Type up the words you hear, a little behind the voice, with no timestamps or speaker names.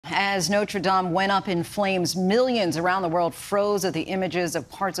As Notre Dame went up in flames, millions around the world froze at the images of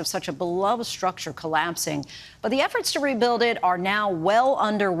parts of such a beloved structure collapsing. But the efforts to rebuild it are now well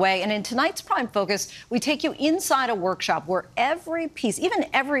underway. And in tonight's Prime Focus, we take you inside a workshop where every piece, even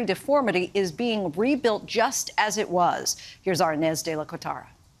every deformity, is being rebuilt just as it was. Here's our Ines De la Cuetara.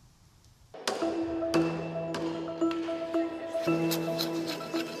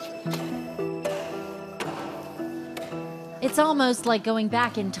 It's almost like going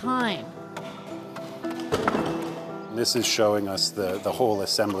back in time. This is showing us the whole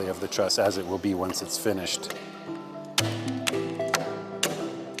assembly of the truss as it will be once it's finished.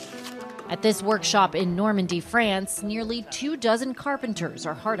 At this workshop in Normandy, France, nearly 24 carpenters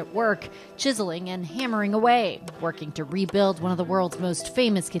are hard at work, chiseling and hammering away, working to rebuild one of the world's most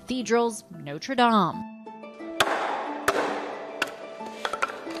famous cathedrals, Notre Dame.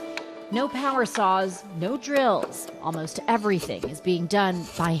 No power saws, no drills. Almost everything is being done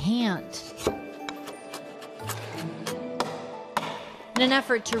by hand. In an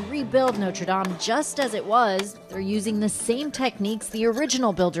effort to rebuild Notre Dame just as it was, they're using the same techniques the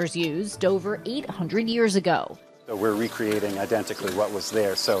original builders used over 800 years ago. So we're recreating identically what was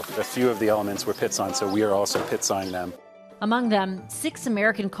there. So a few of the elements were pit sawn, so we are also pit sawing them. Among them, 6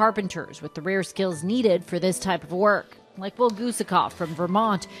 American carpenters with the rare skills needed for this type of work, like Will Gusikoff from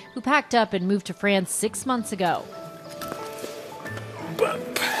Vermont, who packed up and moved to France 6 months ago.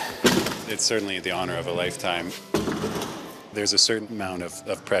 It's certainly the honor of a lifetime. There's a certain amount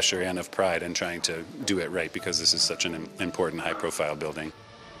of pressure and of pride in trying to do it right because this is such an important, high-profile building.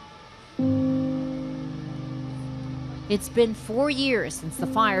 It's been 4 years since the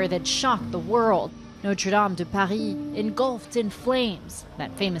fire that shocked the world. Notre Dame de Paris engulfed in flames,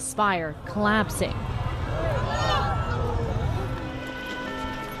 that famous spire collapsing.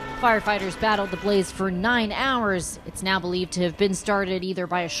 Firefighters battled the blaze for 9 hours. It's now believed to have been started either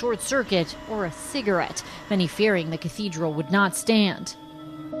by a short circuit or a cigarette, many fearing the cathedral would not stand.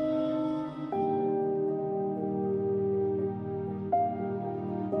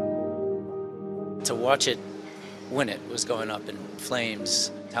 To watch it when it was going up in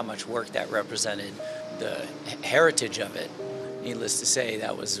flames, how much work that represented, the heritage of it, needless to say,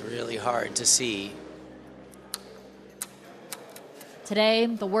 that was really hard to see. Today,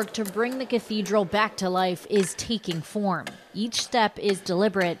 the work to bring the cathedral back to life is taking form. Each step is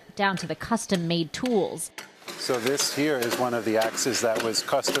deliberate, down to the custom-made tools. So this here is one of the axes that was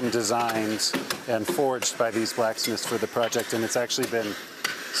custom designed and forged by these blacksmiths for the project, and it's actually been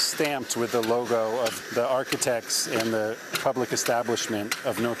stamped with the logo of the architects and the public establishment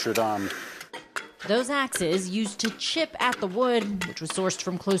of Notre Dame. Those axes used to chip at the wood, which was sourced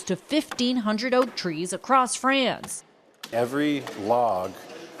from close to 1,500 oak trees across France. Every log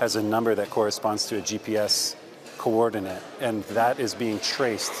has a number that corresponds to a GPS coordinate, and that is being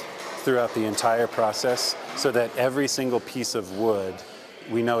traced throughout the entire process so that every single piece of wood,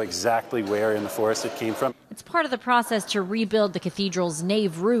 we know exactly where in the forest it came from. It's part of the process to rebuild the cathedral's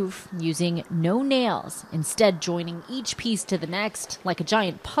nave roof using no nails, instead joining each piece to the next like a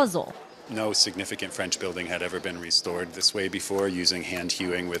giant puzzle. No significant French building had ever been restored this way before, using hand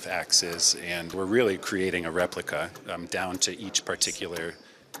hewing with axes, and we're really creating a replica down to each particular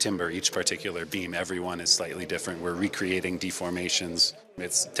timber, each particular beam. Everyone is slightly different. We're recreating deformations.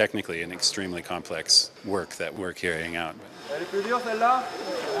 It's technically an extremely complex work that we're carrying out.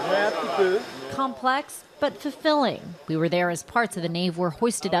 Complex, but fulfilling. We were there as parts of the nave were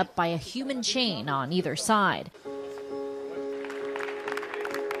hoisted up by a human chain on either side.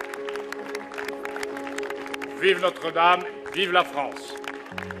 Vive Notre Dame, vive la France.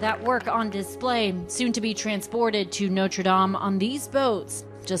 That work on display, soon to be transported to Notre Dame on these boats,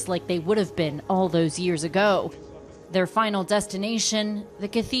 just like they would have been all those years ago. Their final destination, the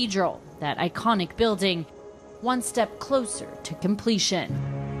cathedral, that iconic building, one step closer to completion.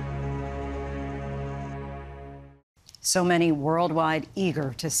 So many worldwide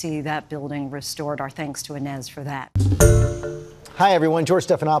eager to see that building restored. Our thanks to Ines for that. Hi, everyone. George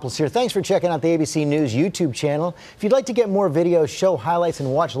Stephanopoulos here. Thanks for checking out the ABC News YouTube channel. If you'd like to get more videos, show highlights,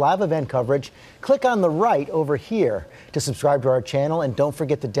 and watch live event coverage, click on the right over here to subscribe to our channel. And don't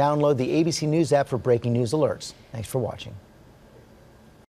forget to download the ABC News app for breaking news alerts. Thanks for watching.